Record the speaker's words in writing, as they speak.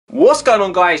What's going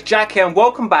on, guys? Jack here and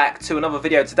welcome back to another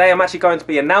video. Today I'm actually going to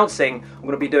be announcing I'm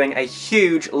going to be doing a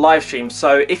huge live stream.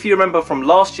 So if you remember from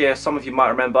last year, some of you might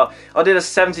remember, I did a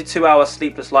 72-hour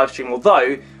sleepless live stream,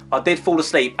 although I did fall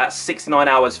asleep at 69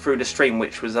 hours through the stream,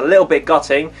 which was a little bit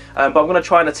gutting, but I'm going to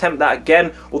try and attempt that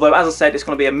again. Although, as I said, it's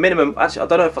going to be a minimum, actually I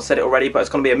don't know if I said it already, but it's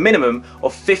going to be a minimum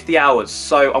of 50 hours.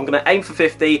 So I'm going to aim for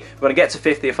 50, I'm going to get to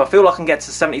 50. If I feel like I can get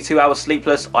to 72 hours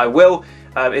sleepless, I will.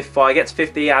 If I get to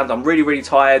 50 and I'm really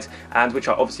tired, and which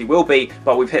I obviously will be,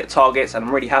 but we've hit targets and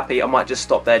I'm really happy, I might just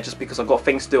stop there just because I've got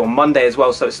things to do on Monday as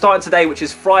well. So it's starting today, which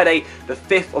is Friday the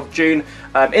 5th of June.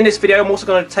 In this video I'm also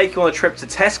going to take you on a trip to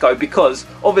Tesco because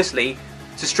obviously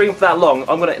to stream for that long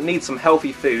I'm going to need some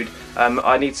healthy food.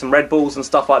 I need some Red Bulls and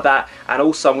stuff like that, and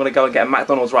also I'm going to go and get a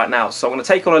McDonald's right now. So I'm going to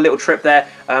take you on a little trip there,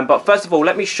 but first of all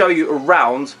let me show you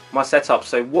around my setup.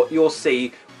 So what you'll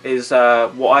see is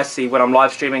what I see when I'm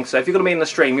live streaming. So if you're going to be in the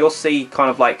stream, you'll see kind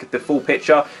of like the full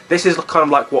picture. This is kind of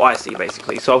like what I see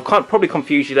basically. So I've probably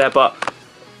confused you there, but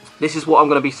this is what I'm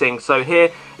going to be seeing. So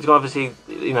here is going to obviously,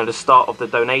 you know, the start of the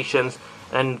donations,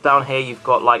 and down here you've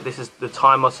got like, this is the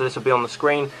timer, so this will be on the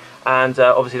screen, and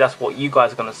obviously that's what you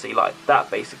guys are going to see like that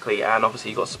basically. And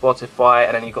obviously you've got Spotify,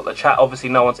 and then you've got the chat. Obviously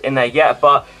no one's in there yet,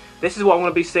 but this is what I'm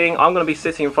going to be seeing. I'm going to be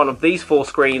sitting in front of these 4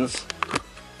 screens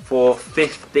for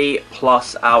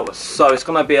 50+ hours. So it's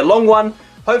going to be a long one.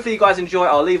 Hopefully you guys enjoy.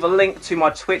 I'll leave a link to my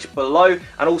Twitch below,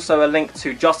 and also a link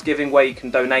to Just Giving where you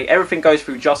can donate. Everything goes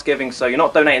through Just Giving, so you're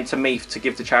not donating to me to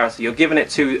give to charity. You're giving it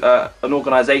to an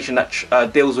organisation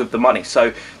that deals with the money.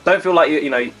 So don't feel like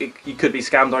you could be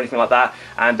scammed or anything like that.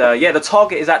 And yeah, the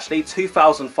target is actually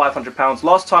 £2,500.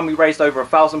 Last time we raised over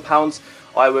 £1,000.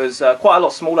 I was quite a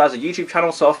lot smaller as a YouTube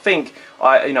channel, so I think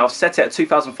I've set it at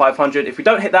 2,500. If we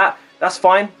don't hit that, that's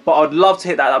fine, but I'd love to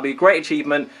hit that. That'd be a great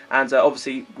achievement, and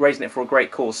obviously raising it for a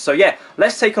great cause. So yeah,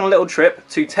 let's take on a little trip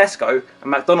to Tesco and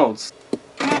McDonald's.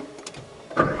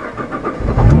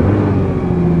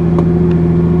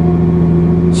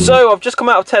 So I've just come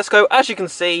out of Tesco. As you can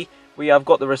see, we have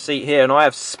got the receipt here, and I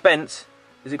have spent,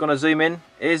 is it going to zoom in?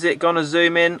 Is it going to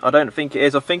zoom in? I don't think it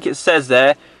is. I think it says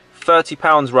there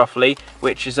 £30 roughly,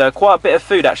 which is quite a bit of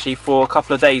food actually for a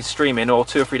couple of days streaming, or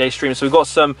 2 or 3 days streaming. So we've got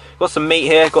some meat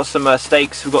here, got some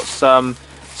steaks, we've got some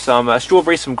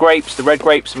strawberries, some grapes, the red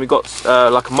grapes, and we've got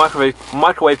like a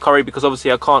microwave curry, because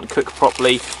obviously I can't cook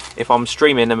properly if I'm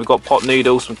streaming. And we've got pot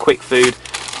noodles, some quick food,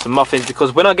 some muffins,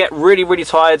 because when I get really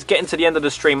tired, getting to the end of the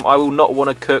stream, I will not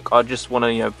want to cook. I just want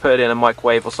to put it in a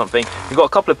microwave or something. We've got a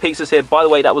couple of pizzas here. By the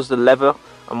way, that was the leather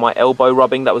and my elbow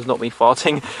rubbing, that was not me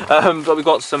farting. But we've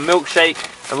got some milkshake,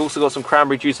 I've also got some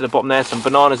cranberry juice at the bottom there, some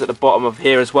bananas at the bottom of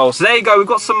here as well. So there you go, we've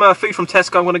got some food from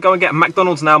Tesco. I'm going to go and get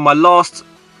McDonald's now, my last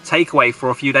takeaway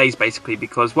for a few days basically,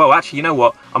 because, well, actually, you know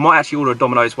what, I might actually order a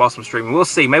Domino's whilst I'm streaming. We'll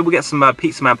see, maybe we'll get some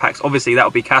Pizza Man packs. Obviously that'll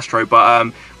be Castro,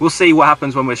 but we'll see what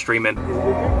happens when we're streaming.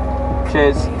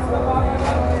 Cheers.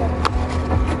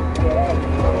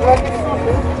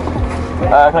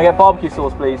 Can I get barbecue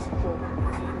sauce, please?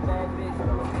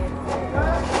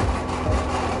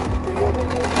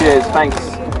 Cheers, thanks.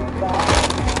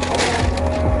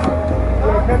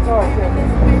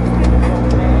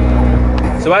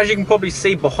 So as you can probably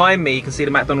see behind me, you can see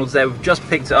the McDonald's there. We've just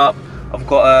picked it up. I've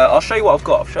got, I'll show you what I've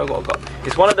got.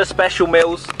 It's one of the special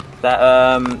meals that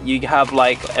you have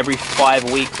like every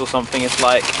 5 weeks or something. It's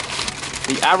like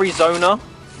the Arizona.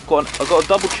 I've got a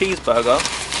double cheeseburger.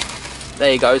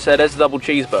 There you go, so there's a double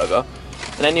cheeseburger.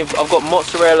 And then I've got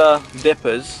mozzarella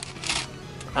dippers.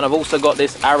 And I've also got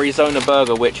this Arizona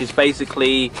burger, which is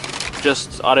basically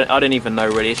just, I don't even know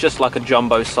really, it's just like a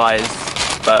jumbo sized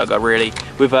burger really,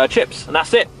 with chips, and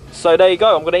that's it. So there you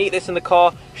go, I'm going to eat this in the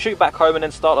car, shoot back home, and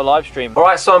then start the live stream.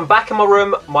 Alright, so I'm back in my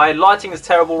room. My lighting is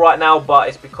terrible right now, but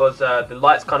it's because the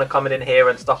light's kind of coming in here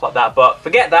and stuff like that. But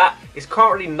forget that, it's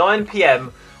currently 9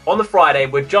 PM on the Friday.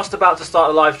 We're just about to start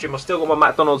the live stream. I've still got my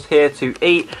McDonald's here to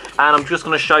eat, and I'm just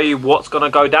going to show you what's going to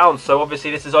go down. So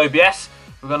obviously this is OBS.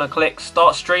 We're going to click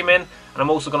start streaming, and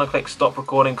I'm also going to click stop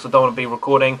recording because I don't want to be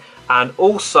recording. And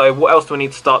also, what else do we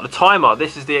need to start? The timer.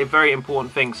 This is the very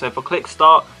important thing. So if I click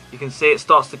start, you can see it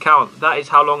starts to count. That is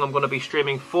how long I'm going to be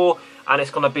streaming for, and it's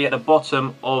going to be at the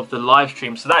bottom of the live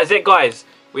stream. So that is it, guys.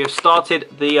 We have started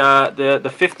the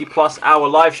 50+ hour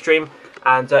live stream.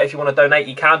 And if you want to donate,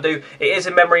 you can do. It is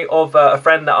in memory of a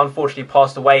friend that unfortunately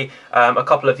passed away a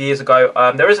couple of years ago.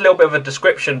 There is a little bit of a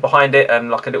description behind it and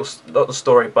like a little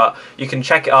story, but you can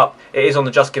check it up. It is on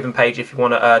the Just Giving page if you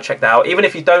want to check that out. Even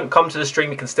if you don't come to the stream,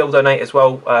 you can still donate as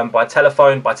well, by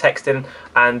telephone, by texting,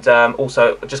 and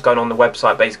also just going on the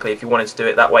website basically if you wanted to do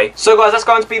it that way. So guys, that's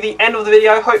going to be the end of the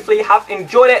video. Hopefully you have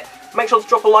enjoyed it. Make sure to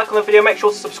drop a like on the video, make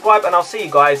sure to subscribe, and I'll see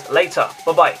you guys later.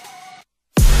 Bye bye.